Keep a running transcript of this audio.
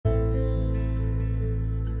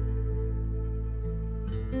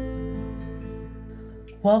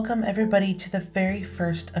Welcome everybody to the very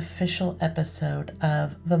first official episode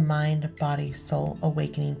of the Mind, Body, Soul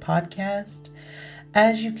Awakening podcast.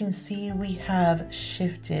 As you can see, we have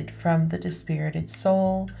shifted from the Dispirited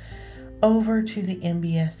Soul over to the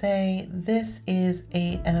MBSA. This is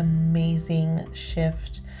an amazing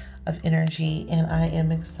shift of energy, and I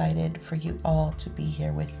am excited for you all to be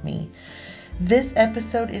here with me. This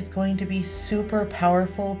episode is going to be super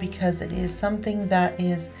powerful because it is something that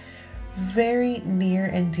is very near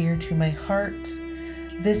and dear to my heart.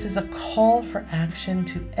 This is a call for action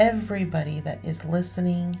to everybody that is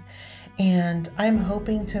listening, and I'm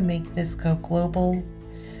hoping to make this go global.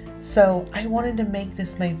 So I wanted to make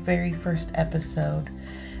this my very first episode.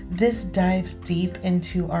 This dives deep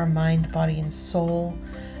into our mind, body, and soul,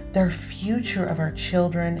 the future of our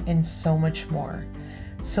children, and so much more.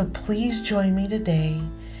 So please join me today.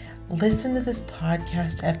 Listen to this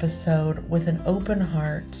podcast episode with an open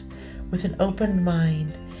heart, with an open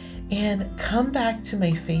mind, and come back to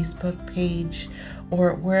my Facebook page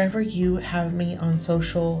or wherever you have me on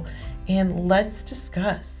social, and let's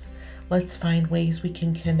discuss. Let's find ways we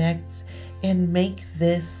can connect and make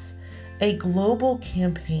this a global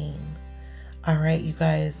campaign. All right, you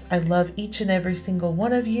guys, I love each and every single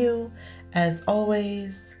one of you. As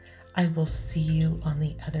always, I will see you on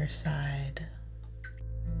the other side.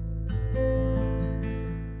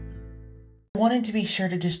 I wanted to be sure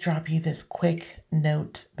to just drop you this quick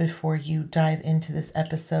note before you dive into this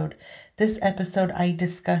episode. This episode, I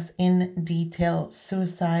discuss in detail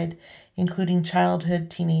suicide, including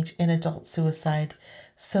childhood, teenage, and adult suicide.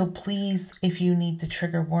 So please, if you need the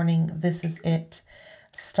trigger warning, this is it.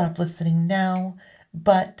 Stop listening now.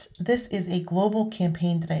 But this is a global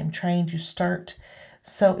campaign that I am trying to start.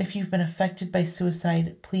 So if you've been affected by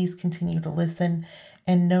suicide, please continue to listen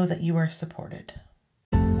and know that you are supported.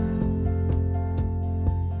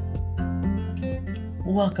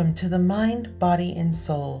 Welcome to the Mind, Body, and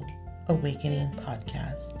Soul Awakening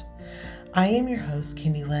podcast. I am your host,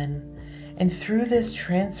 Kendi Lynn, and through this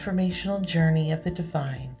transformational journey of the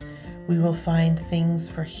divine, we will find things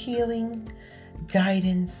for healing,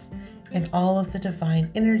 guidance, and all of the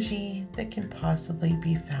divine energy that can possibly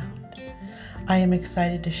be found. I am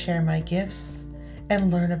excited to share my gifts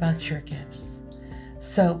and learn about your gifts.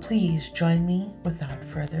 So please join me without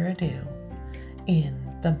further ado in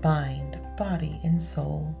the Mind, Body, and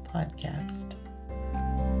Soul podcast.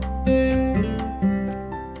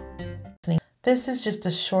 This is just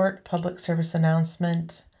a short public service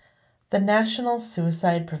announcement. The National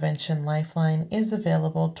Suicide Prevention Lifeline is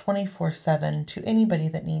available 24/7 to anybody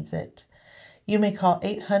that needs it. You may call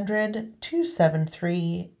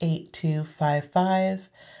 800-273-8255.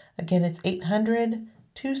 Again, it's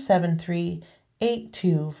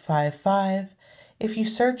 800-273-8255. If you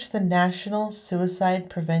search the National Suicide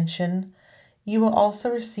Prevention, you will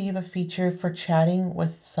also receive a feature for chatting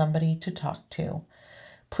with somebody to talk to.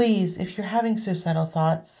 Please, if you're having suicidal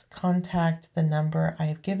thoughts, contact the number I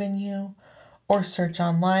have given you or search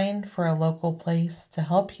online for a local place to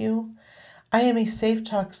help you. I am a Safe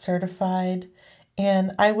Talk certified,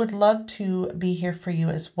 and I would love to be here for you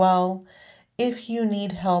as well. If you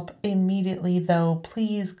need help immediately, though,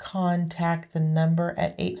 please contact the number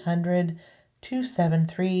at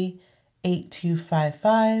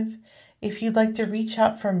 800-273-8255. If you'd like to reach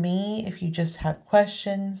out for me, if you just have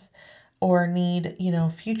questions or need,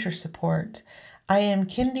 future support, I am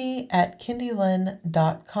Kendi at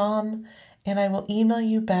kendylynn.com, and I will email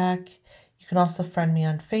you back. You can also friend me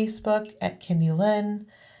on Facebook at Kendi Lynn.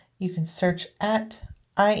 You can search at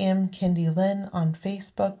I am Kendi Lynn on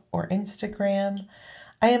Facebook or Instagram.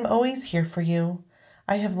 I am always here for you.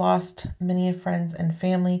 I have lost many friends and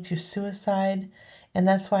family to suicide, and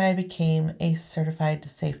that's why I became a certified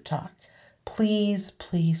Safe Talk. Please,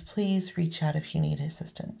 please, please reach out if you need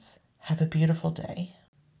assistance. Have a beautiful day.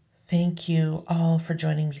 Thank you all for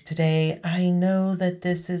joining me today. I know that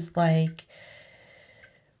this is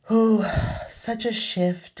such a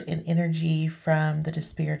shift in energy from the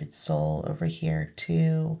Dispirited Soul over here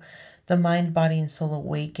to the Mind, Body, and Soul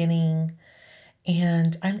Awakening.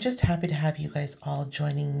 And I'm just happy to have you guys all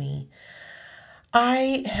joining me.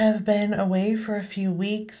 I have been away for a few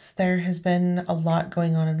weeks. There has been a lot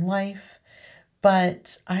going on in life,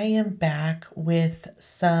 but I am back with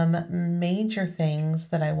some major things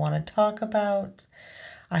that I want to talk about.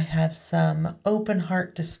 I have some open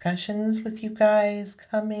heart discussions with you guys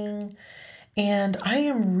coming, and I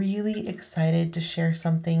am really excited to share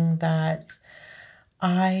something that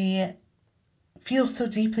I feel so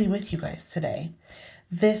deeply with you guys today.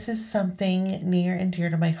 This is something near and dear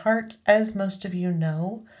to my heart, as most of you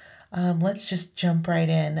know. Let's just jump right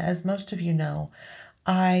in. As most of you know,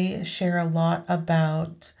 I share a lot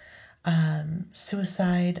about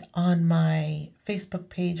suicide on my Facebook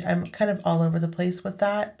page. I'm kind of all over the place with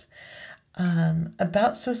that,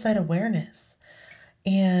 about suicide awareness.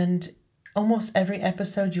 And almost every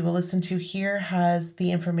episode you will listen to here has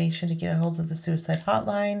the information to get a hold of the suicide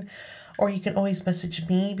hotline, or you can always message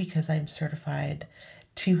me because I'm certified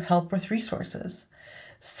to help with resources.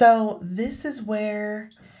 So this is where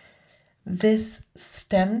this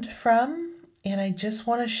stemmed from, and I just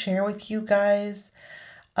want to share with you guys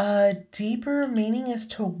a deeper meaning as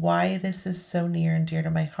to why this is so near and dear to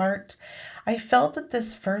my heart. I felt that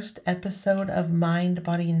this first episode of Mind,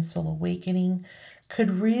 Body, and Soul Awakening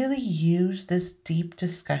could really use this deep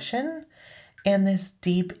discussion and this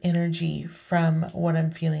deep energy from what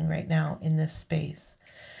I'm feeling right now in this space.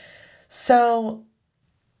 So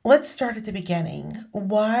let's start at the beginning.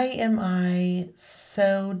 Why am I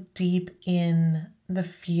so deep in the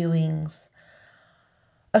feelings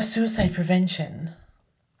of suicide prevention?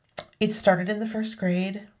 It started in the first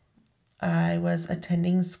grade. I was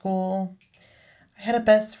attending school. I had a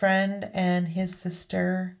best friend and his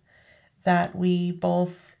sister that we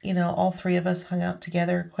both, all three of us hung out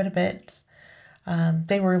together quite a bit.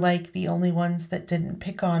 They were like the only ones that didn't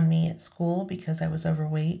pick on me at school because I was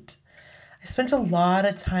overweight. I spent a lot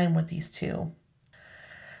of time with these two.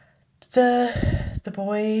 The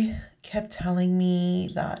boy kept telling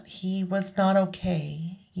me that he was not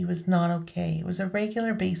okay. He was not okay. It was a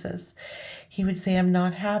regular basis. He would say, I'm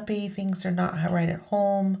not happy. Things are not right at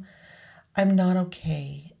home. I'm not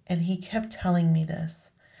okay. And he kept telling me this.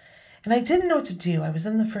 And I didn't know what to do. I was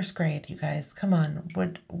in the first grade, you guys. Come on.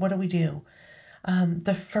 What do we do?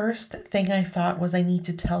 The first thing I thought was I need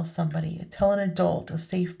to tell somebody, tell an adult, a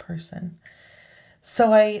safe person.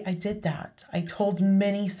 So I did that. I told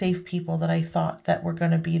many safe people that I thought that were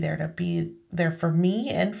going to be there for me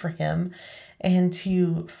and for him, and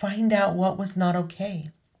to find out what was not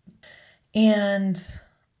okay. And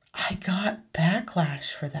I got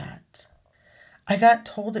backlash for that. I got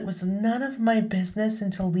told it was none of my business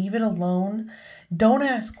and to leave it alone. Don't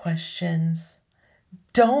ask questions.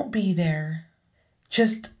 Don't be there.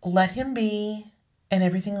 Just let him be and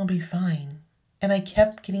everything will be fine. And I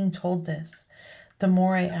kept getting told this the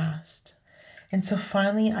more I asked. And so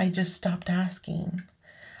finally I just stopped asking.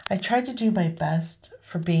 I tried to do my best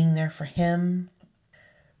for being there for him.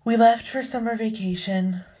 We left for summer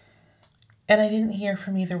vacation, and I didn't hear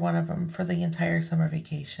from either one of them for the entire summer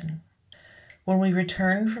vacation. When we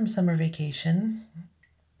returned from summer vacation,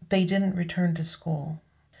 they didn't return to school.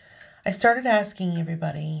 I started asking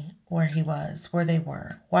everybody where he was, where they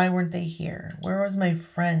were, why weren't they here, where was my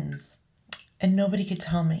friends, and nobody could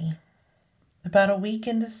tell me. About a week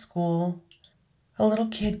into school, a little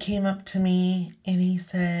kid came up to me and he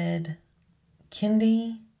said,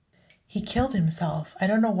 Kindy, he killed himself. I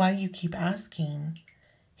don't know why you keep asking.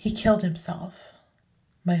 He killed himself.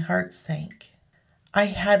 My heart sank. I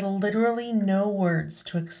had literally no words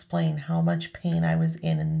to explain how much pain I was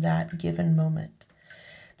in that given moment.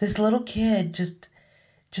 This little kid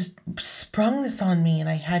just sprung this on me, and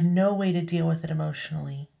I had no way to deal with it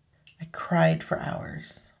emotionally. I cried for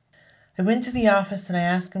hours. I went to the office and I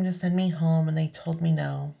asked them to send me home, and they told me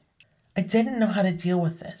no. I didn't know how to deal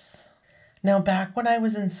with this. Now, back when I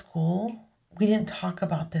was in school, we didn't talk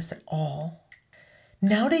about this at all.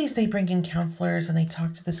 Nowadays, they bring in counselors and they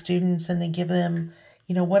talk to the students and they give them,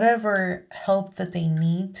 whatever help that they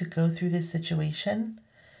need to go through this situation.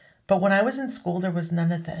 But when I was in school, there was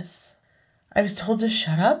none of this. I was told to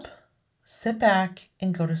shut up, sit back,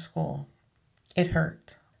 and go to school. It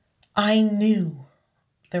hurt. I knew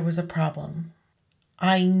there was a problem.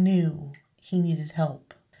 I knew he needed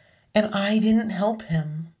help. And I didn't help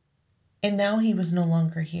him. And now he was no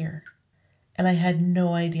longer here. And I had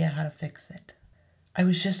no idea how to fix it. I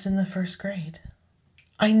was just in the first grade.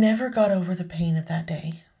 I never got over the pain of that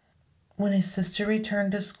day. When his sister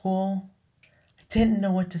returned to school, I didn't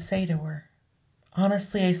know what to say to her.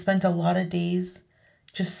 Honestly, I spent a lot of days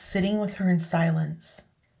just sitting with her in silence,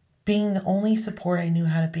 being the only support I knew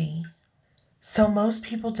how to be. So most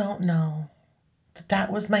people don't know that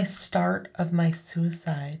that was my start of my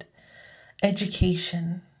suicide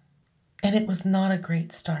education, and it was not a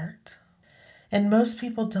great start. And most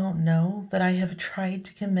people don't know that I have tried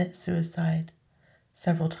to commit suicide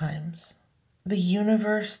several times. The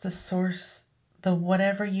universe, the source, the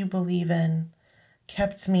whatever you believe in,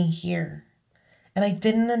 kept me here. And I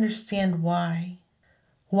didn't understand why.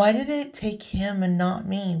 Why did it take him and not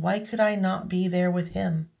me? Why could I not be there with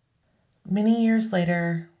him? Many years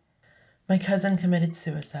later, my cousin committed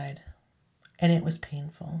suicide, and it was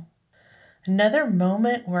painful. Another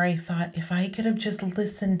moment where I thought if I could have just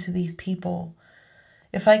listened to these people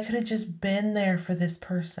If I could have just been there for this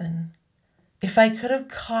person, if I could have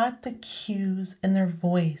caught the cues in their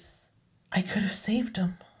voice, I could have saved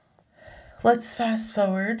them. Let's fast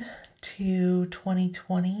forward to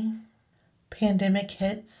 2020. Pandemic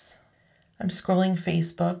hits. I'm scrolling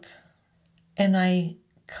Facebook and I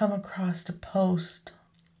come across a post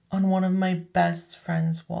on one of my best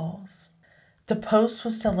friend's walls. The post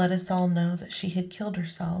was to let us all know that she had killed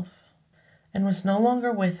herself and was no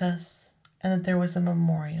longer with us, and that there was a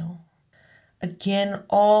memorial. Again,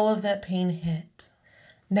 all of that pain hit.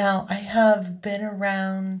 Now, I have been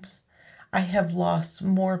around, I have lost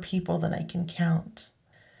more people than I can count.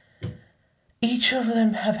 Each of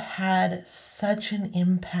them have had such an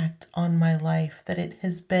impact on my life that it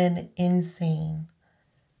has been insane.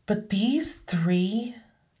 But these three,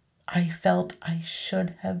 I felt I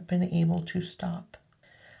should have been able to stop.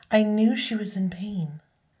 I knew she was in pain.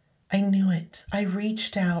 I knew it. I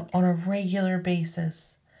reached out on a regular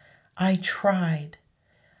basis. I tried.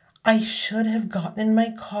 I should have gotten in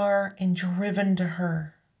my car and driven to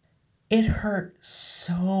her. It hurt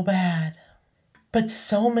so bad. But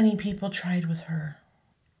so many people tried with her,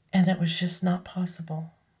 and that was just not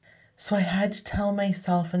possible. So I had to tell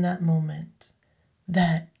myself in that moment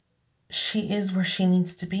that she is where she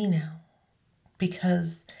needs to be now,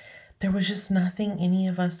 because there was just nothing any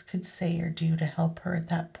of us could say or do to help her at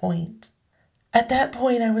that point. At that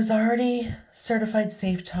point, I was already certified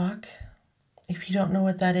Safe Talk. If you don't know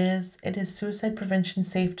what that is, it is Suicide Prevention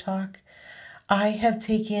Safe Talk. I have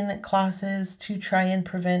taken classes to try and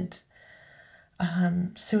prevent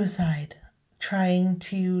suicide, trying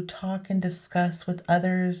to talk and discuss with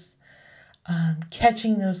others,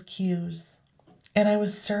 catching those cues. And I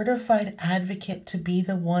was certified advocate to be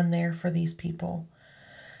the one there for these people.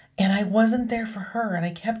 And I wasn't there for her, and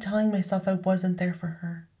I kept telling myself I wasn't there for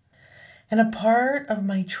her. And a part of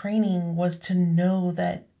my training was to know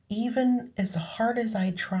that even as hard as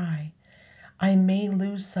I try, I may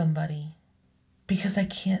lose somebody because I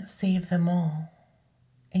can't save them all.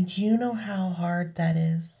 And you know how hard that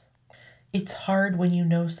is. It's hard when you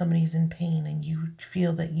know somebody's in pain and you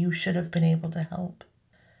feel that you should have been able to help.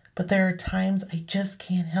 But there are times I just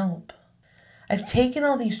can't help. I've taken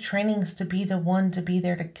all these trainings to be the one to be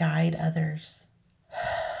there to guide others.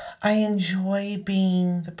 I enjoy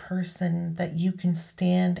being the person that you can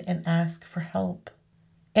stand and ask for help.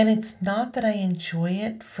 And it's not that I enjoy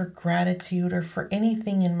it for gratitude or for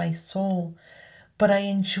anything in my soul, but I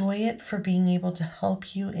enjoy it for being able to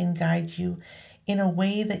help you and guide you in a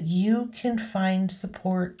way that you can find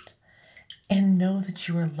support and know that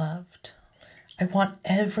you are loved. I want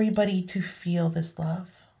everybody to feel this love.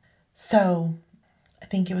 So, I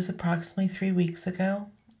think it was approximately 3 weeks ago,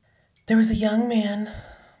 there was a young man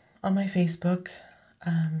on my Facebook.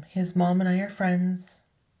 His mom and I are friends.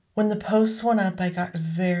 When the post went up, I got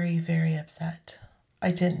very, very upset.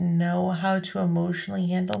 I didn't know how to emotionally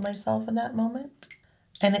handle myself in that moment,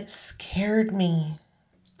 and it scared me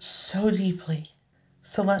so deeply.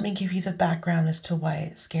 So let me give you the background as to why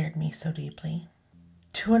it scared me so deeply.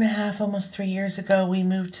 2.5, almost 3 years ago, we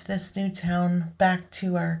moved to this new town, back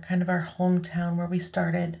to our hometown where we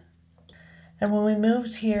started. And when we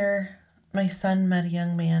moved here, my son met a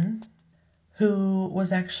young man who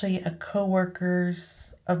was actually a co-worker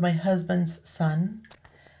of my husband's son.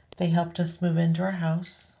 They helped us move into our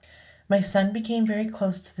house. My son became very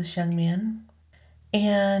close to this young man,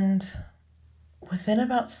 and within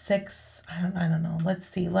about I don't know,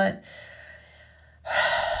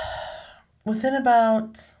 within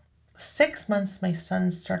about 6 months, my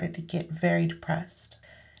son started to get very depressed.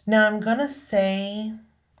 Now, I'm gonna say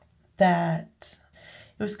that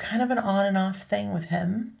it was kind of an on and off thing with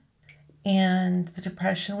him, and the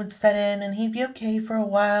depression would set in, and he'd be okay for a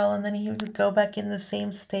while, and then he would go back in the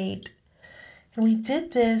same state. And we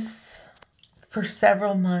did this for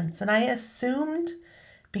several months, and I assumed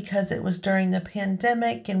because it was during the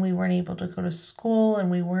pandemic and we weren't able to go to school and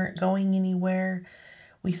we weren't going anywhere,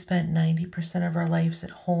 we spent 90% of our lives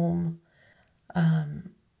at home,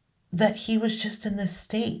 that he was just in this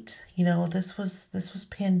state. You know, this was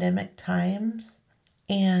pandemic times,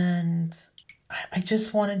 and I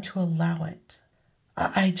just wanted to allow it.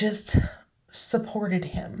 I just supported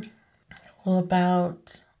him. Well,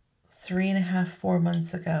 about 3.5, 4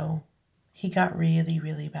 months ago, he got really,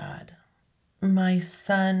 really bad. My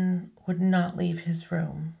son would not leave his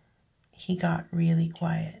room. He got really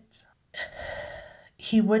quiet.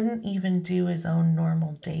 He wouldn't even do his own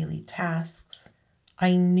normal daily tasks.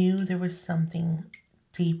 I knew there was something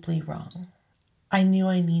deeply wrong. I knew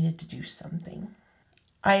I needed to do something.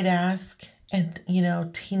 I'd ask in,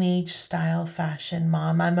 teenage style fashion,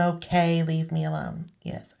 "Mom, I'm okay, leave me alone."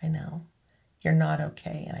 Yes, I know. You're not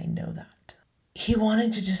okay, and I know that. He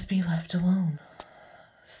wanted to just be left alone.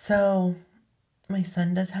 So my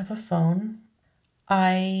son does have a phone.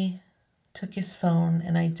 I took his phone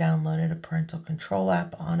and I downloaded a parental control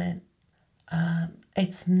app on it.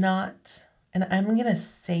 It's not, and I'm going to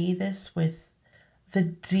say this with the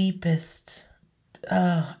deepest,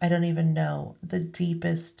 I don't even know, the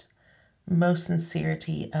deepest, most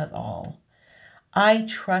sincerity of all. I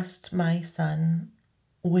trust my son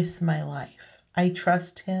with my life. I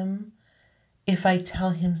trust him. If I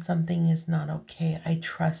tell him something is not okay, I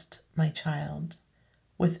trust my child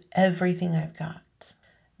with everything I've got.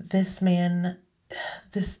 This man,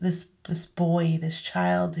 this boy, this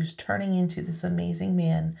child who's turning into this amazing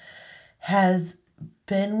man has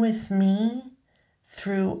been with me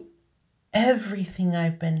through everything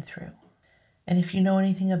I've been through. And if you know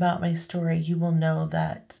anything about my story, you will know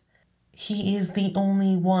that he is the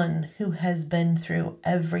only one who has been through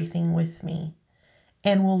everything with me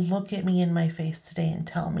and will look at me in my face today and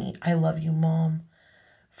tell me, I love you, Mom,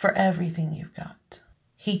 for everything you've got.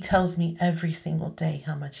 He tells me every single day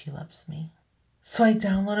how much he loves me. So I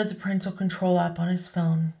downloaded the parental control app on his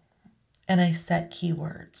phone and I set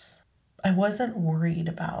keywords. I wasn't worried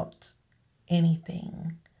about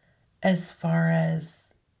anything as far as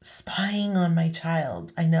spying on my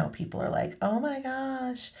child. I know people are like, oh my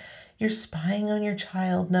gosh, you're spying on your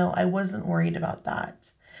child. No, I wasn't worried about that.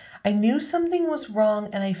 I knew something was wrong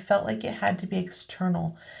and I felt like it had to be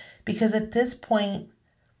external because at this point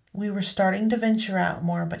we were starting to venture out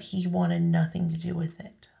more, but he wanted nothing to do with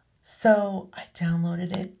it. So I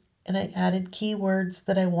downloaded it and I added keywords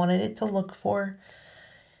that I wanted it to look for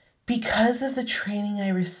because of the training I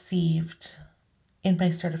received in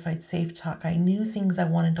my certified safe talk. I knew things I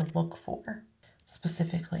wanted to look for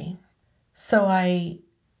specifically. So I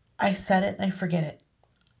set it and I forget it.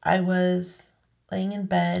 I was laying in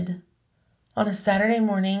bed on a Saturday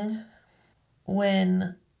morning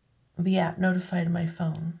when the app notified my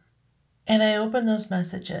phone. And I opened those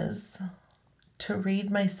messages to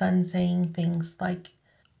read my son saying things like,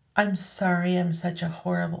 I'm sorry I'm such a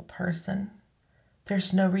horrible person.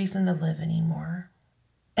 There's no reason to live anymore.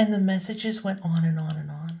 And the messages went on and on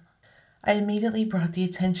and on. I immediately brought the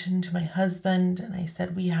attention to my husband and I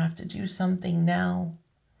said, we have to do something now.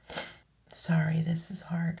 Sorry, this is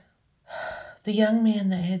hard. The young man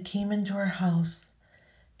that had came into our house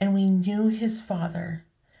and we knew his father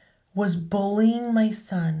was bullying my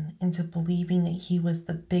son into believing that he was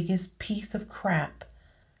the biggest piece of crap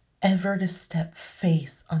ever to step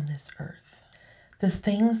face on this earth. The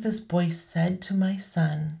things this boy said to my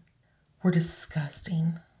son were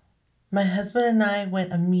disgusting. My husband and I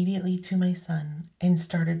went immediately to my son and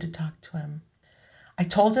started to talk to him. I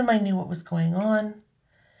told him I knew what was going on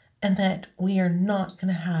and that we are not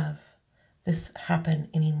going to have this happen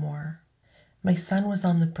anymore. My son was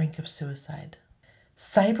on the brink of suicide.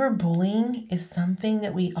 Cyberbullying is something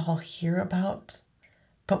that we all hear about,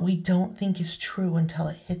 but we don't think is true until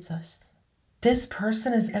it hits us. This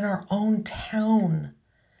person is in our own town,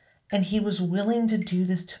 and he was willing to do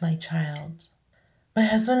this to my child. My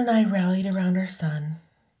husband and I rallied around our son,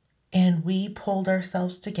 and we pulled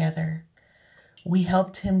ourselves together. We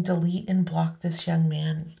helped him delete and block this young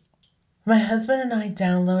man. My husband and I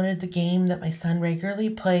downloaded the game that my son regularly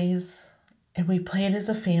plays, and we played as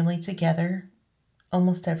a family together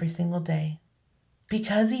almost every single day.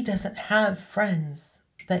 Because he doesn't have friends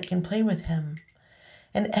that can play with him,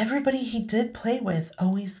 and everybody he did play with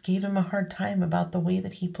always gave him a hard time about the way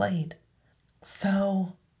that he played.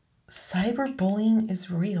 So, cyberbullying is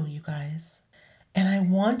real, you guys. And I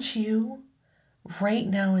want you, right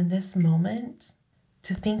now in this moment,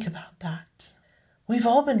 to think about that. We've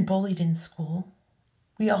all been bullied in school.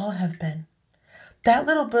 We all have been. That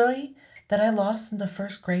little boy that I lost in the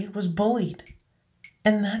first grade was bullied.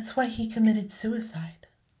 And that's why he committed suicide.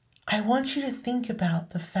 I want you to think about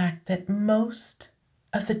the fact that most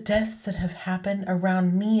of the deaths that have happened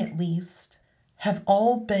around me, at least, have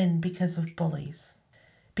all been because of bullies.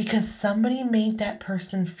 Because somebody made that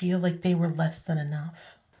person feel like they were less than enough.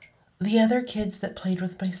 The other kids that played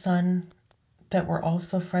with my son, that were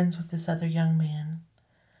also friends with this other young man,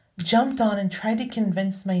 jumped on and tried to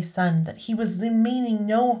convince my son that he was meaning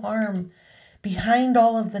no harm behind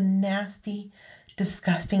all of the nasty,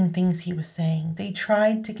 disgusting things he was saying. They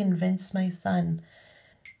tried to convince my son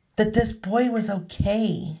that this boy was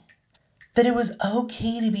okay, that it was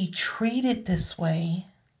okay to be treated this way.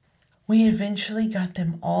 We eventually got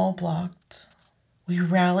them all blocked. We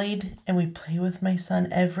rallied and we play with my son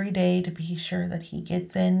every day to be sure that he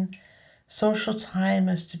gets in social time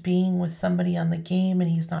as to being with somebody on the game and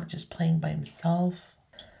he's not just playing by himself.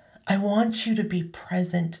 I want you to be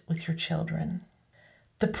present with your children.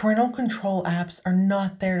 The parental control apps are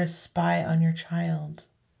not there to spy on your child.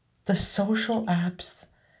 The social apps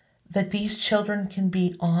that these children can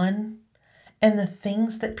be on and the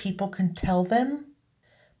things that people can tell them,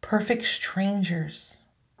 perfect strangers,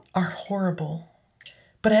 are horrible.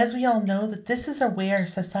 But as we all know, that this is the way our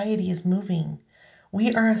society is moving.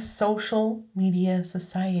 We are a social media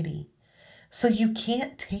society. So you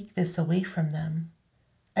can't take this away from them.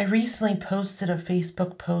 I recently posted a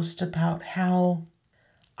Facebook post about how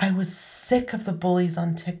I was sick of the bullies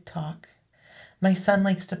on TikTok. My son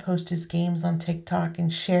likes to post his games on TikTok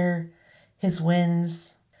and share his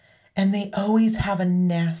wins, and they always have a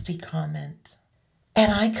nasty comment.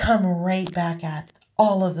 And I come right back at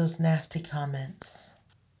all of those nasty comments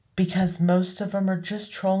because most of them are just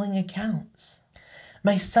trolling accounts.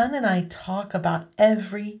 My son and I talk about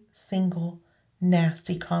every single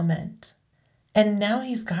nasty comment. And now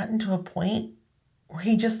he's gotten to a point where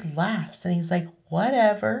he just laughs and he's like,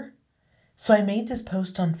 whatever. So I made this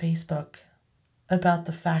post on Facebook about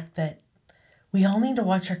the fact that we all need to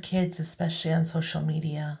watch our kids, especially on social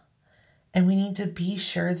media, and we need to be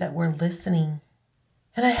sure that we're listening.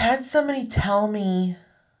 And I had somebody tell me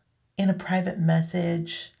in a private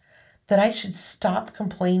message that I should stop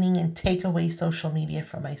complaining and take away social media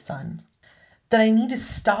from my son. That I need to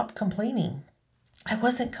stop complaining. I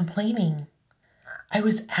wasn't complaining. I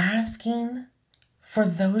was asking for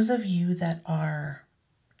those of you that are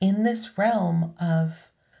in this realm of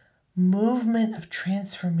movement of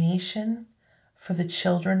transformation for the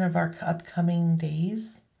children of our upcoming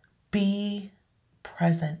days, be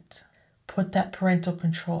present. Put that parental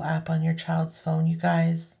control app on your child's phone, you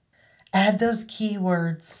guys. Add those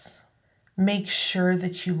keywords. Make sure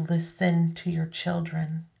that you listen to your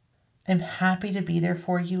children. I'm happy to be there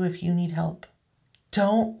for you if you need help.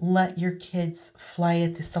 Don't let your kids fly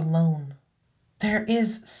at this alone. There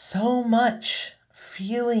is so much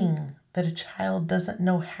feeling that a child doesn't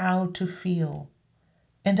know how to feel.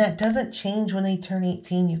 And that doesn't change when they turn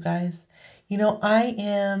 18, you guys. You know, I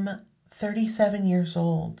am 37 years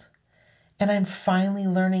old, and I'm finally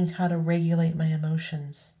learning how to regulate my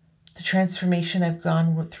emotions. The transformation I've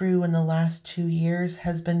gone through in the last 2 years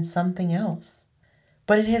has been something else.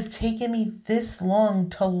 But it has taken me this long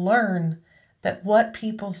to learn that what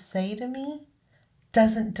people say to me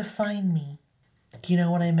doesn't define me. You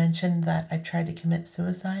know, when I mentioned that I tried to commit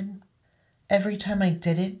suicide, every time I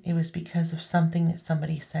did it, it was because of something that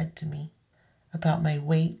somebody said to me about my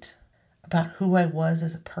weight, about who I was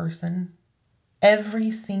as a person.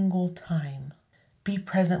 Every single time, be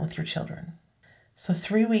present with your children. So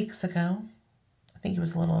 3 weeks ago, I think it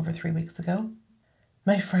was a little over 3 weeks ago,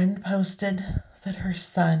 my friend posted that her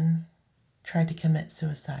son tried to commit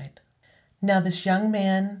suicide. Now, this young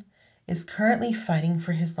man is currently fighting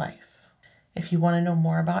for his life. If you want to know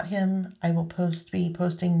more about him, I will be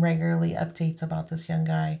posting regularly updates about this young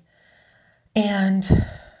guy. And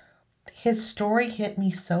his story hit me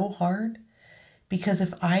so hard because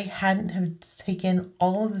if I hadn't have taken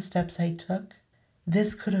all of the steps I took,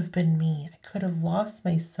 this could have been me. I could have lost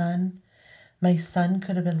my son. My son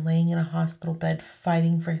could have been laying in a hospital bed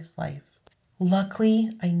fighting for his life.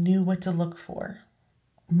 Luckily, I knew what to look for.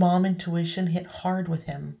 Mom intuition hit hard with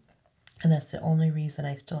him, and that's the only reason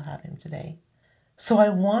I still have him today. So I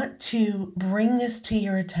want to bring this to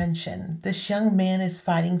your attention. This young man is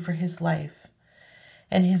fighting for his life,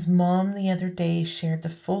 and his mom the other day shared the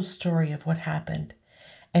full story of what happened,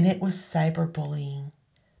 and it was cyberbullying.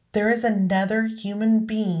 There is another human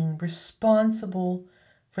being responsible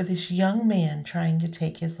for this young man trying to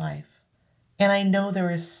take his life. And I know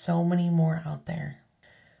there is so many more out there.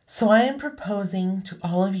 So I am proposing to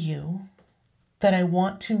all of you that I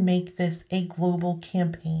want to make this a global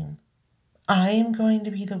campaign. I am going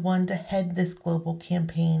to be the one to head this global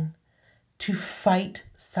campaign to fight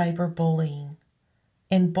cyberbullying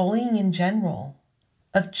and bullying in general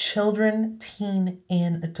of children, teen,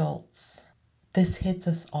 and adults. This hits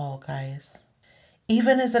us all, guys.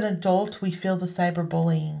 Even as an adult, we feel the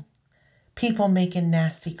cyberbullying. People making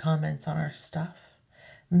nasty comments on our stuff,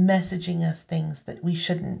 messaging us things that we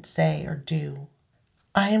shouldn't say or do.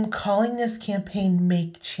 I am calling this campaign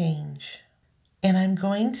Make Change, and I'm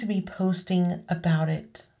going to be posting about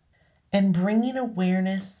it and bringing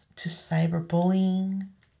awareness to cyberbullying.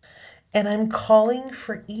 And I'm calling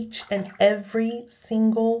for each and every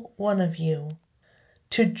single one of you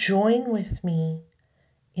to join with me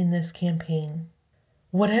in this campaign.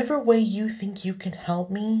 Whatever way you think you can help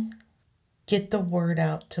me, get the word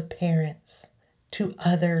out to parents, to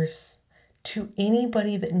others, to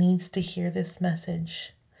anybody that needs to hear this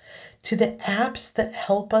message, to the apps that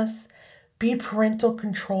help us be parental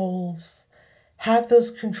controls. Have those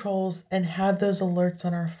controls and have those alerts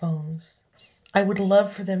on our phones. I would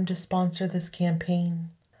love for them to sponsor this campaign.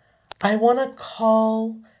 I want to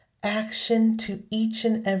call action to each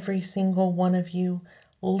and every single one of you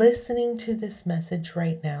listening to this message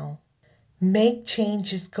right now. Make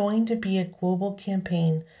Change is going to be a global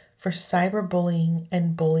campaign for cyberbullying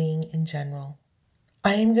and bullying in general.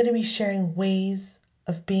 I am going to be sharing ways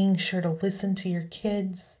of being sure to listen to your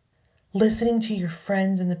kids, listening to your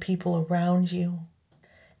friends and the people around you,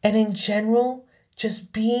 and in general,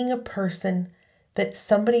 just being a person that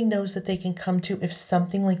somebody knows that they can come to if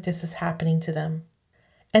something like this is happening to them.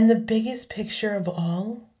 And the biggest picture of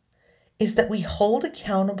all is that we hold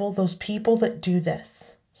accountable those people that do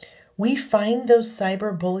this. We find those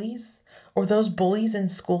cyber bullies or those bullies in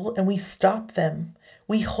school and we stop them.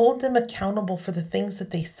 We hold them accountable for the things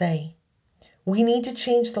that they say. We need to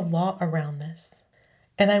change the law around this.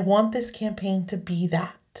 And I want this campaign to be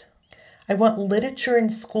that. I want literature in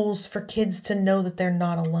schools for kids to know that they're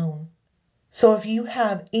not alone. So if you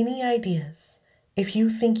have any ideas, if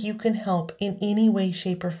you think you can help in any way,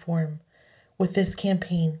 shape, or form with this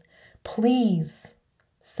campaign, please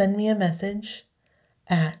send me a message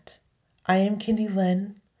at I am Kindy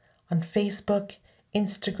Lynn on Facebook,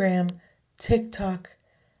 Instagram, TikTok,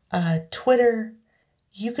 Twitter.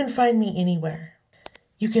 You can find me anywhere.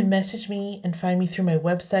 You can message me and find me through my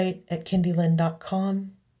website at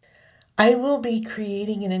kindylynn.com. I will be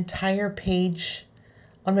creating an entire page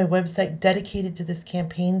on my website dedicated to this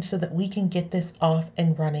campaign so that we can get this off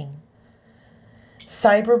and running.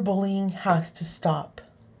 Cyberbullying has to stop.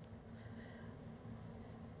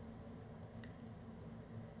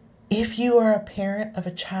 If you are a parent of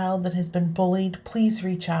a child that has been bullied, please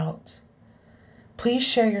reach out. Please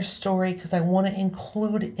share your story because I want to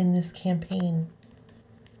include it in this campaign.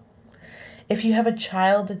 If you have a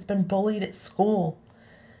child that's been bullied at school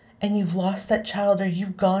and you've lost that child or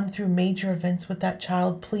you've gone through major events with that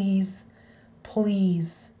child, please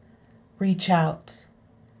reach out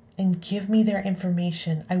and give me their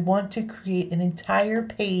information. I want to create an entire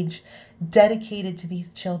page dedicated to these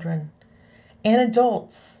children and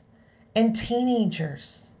adults and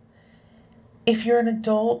teenagers. If you're an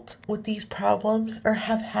adult with these problems or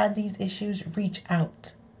have had these issues, reach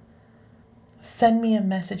out. Send me a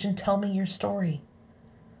message and tell me your story.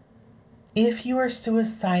 If you are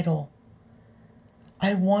suicidal,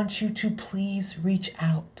 I want you to please reach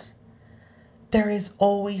out. There is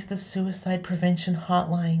always the suicide prevention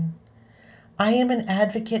hotline. I am an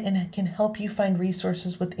advocate and I can help you find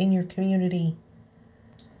resources within your community.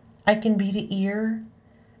 I can be the ear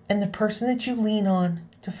and the person that you lean on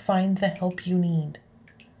to find the help you need.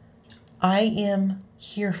 I am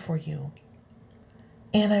here for you.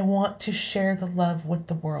 And I want to share the love with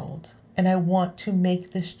the world. And I want to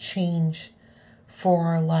make this change for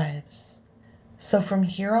our lives. So from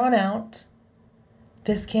here on out,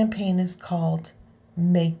 this campaign is called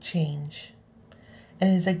Make Change. And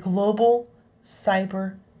it is a global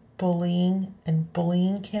cyber bullying and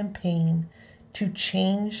bullying campaign to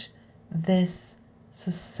change this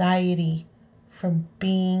society from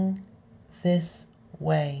being this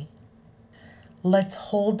way. Let's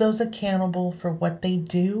hold those accountable for what they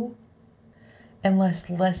do, and let's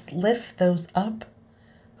lift those up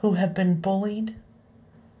who have been bullied,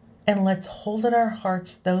 and let's hold in our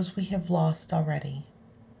hearts those we have lost already.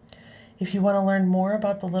 If you want to learn more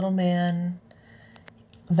about the little man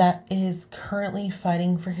that is currently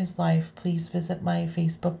fighting for his life, please visit my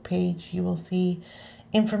Facebook page. You will see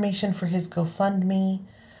information for his GoFundMe,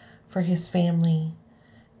 for his family,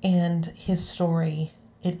 and his story.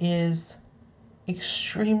 It is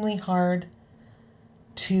extremely hard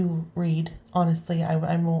to read. Honestly, I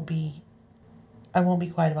won't be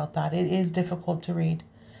quiet about that. It is difficult to read,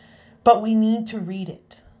 but we need to read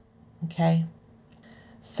it. Okay?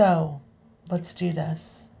 So let's do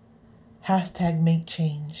this. Make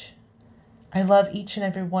Change. I love each and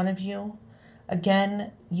every one of you.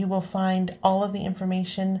 Again, you will find all of the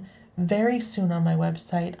information very soon on my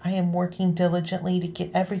website. I am working diligently to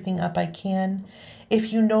get everything up I can.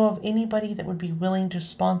 If you know of anybody that would be willing to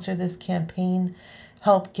sponsor this campaign,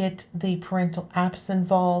 help get the parental apps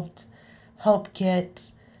involved, help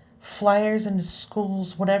get flyers into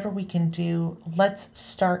schools, whatever we can do, let's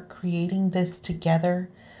start creating this together.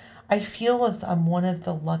 I feel as I'm one of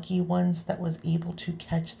the lucky ones that was able to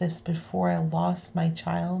catch this before I lost my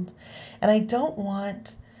child. And I don't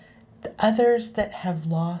want the others that have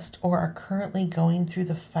lost or are currently going through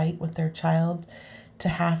the fight with their child to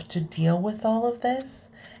have to deal with all of this.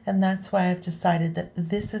 And that's why I've decided that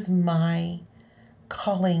this is my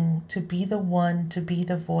calling to be the one, to be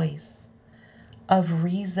the voice of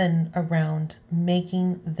reason around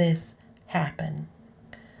making this happen.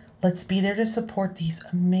 Let's be there to support these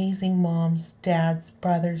amazing moms, dads,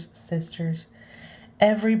 brothers, sisters,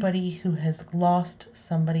 everybody who has lost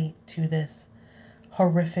somebody to this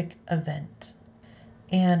horrific event.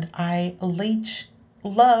 And I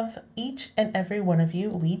love each and every one of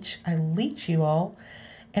you. I leech you all.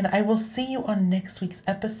 And I will see you on next week's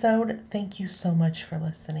episode. Thank you so much for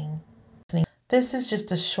listening. This is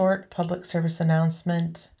just a short public service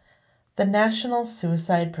announcement. The National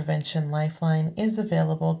Suicide Prevention Lifeline is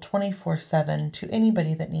available 24/7 to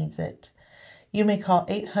anybody that needs it. You may call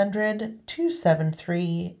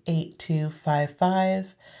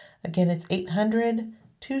 800-273-8255. Again, it's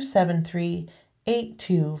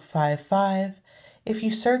 800-273-8255. If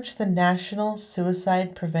you search the National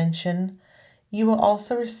Suicide Prevention, you will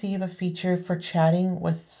also receive a feature for chatting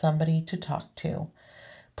with somebody to talk to.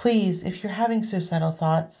 Please, if you're having suicidal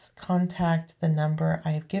thoughts, contact the number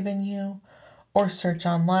I have given you or search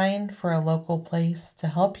online for a local place to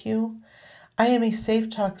help you. I am a Safe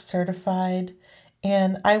Talk certified,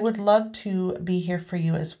 and I would love to be here for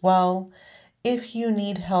you as well. If you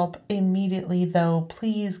need help immediately, though,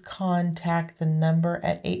 please contact the number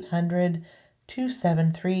at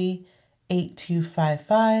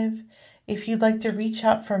 800-273-8255. If you'd like to reach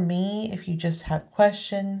out for me, if you just have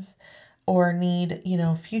questions or need,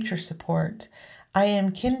 future support, I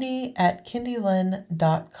am Kindy at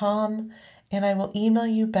kindylyn.com, and I will email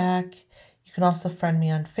you back. You can also friend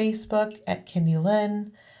me on Facebook at Kindy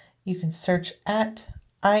Lynn. You can search at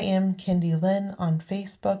I am Kindy Lynn on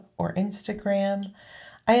Facebook or Instagram.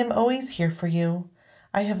 I am always here for you.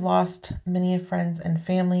 I have lost many friends and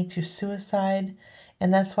family to suicide,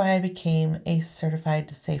 and that's why I became a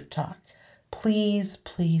certified Safe Talk. Please,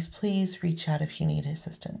 please, please reach out if you need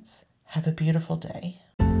assistance. Have a beautiful day.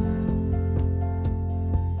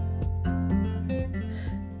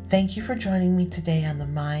 Thank you for joining me today on the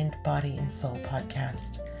Mind, Body, and Soul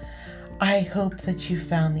podcast. I hope that you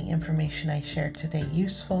found the information I shared today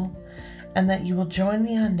useful and that you will join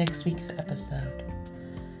me on next week's episode.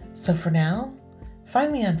 So for now,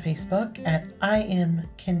 find me on Facebook at I am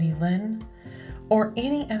Kindy Lynn or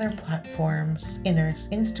any other platforms. There's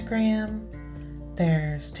Instagram,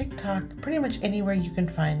 there's TikTok, pretty much anywhere you can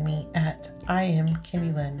find me at I am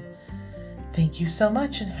Kindy Lynn. Thank you so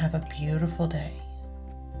much and have a beautiful day.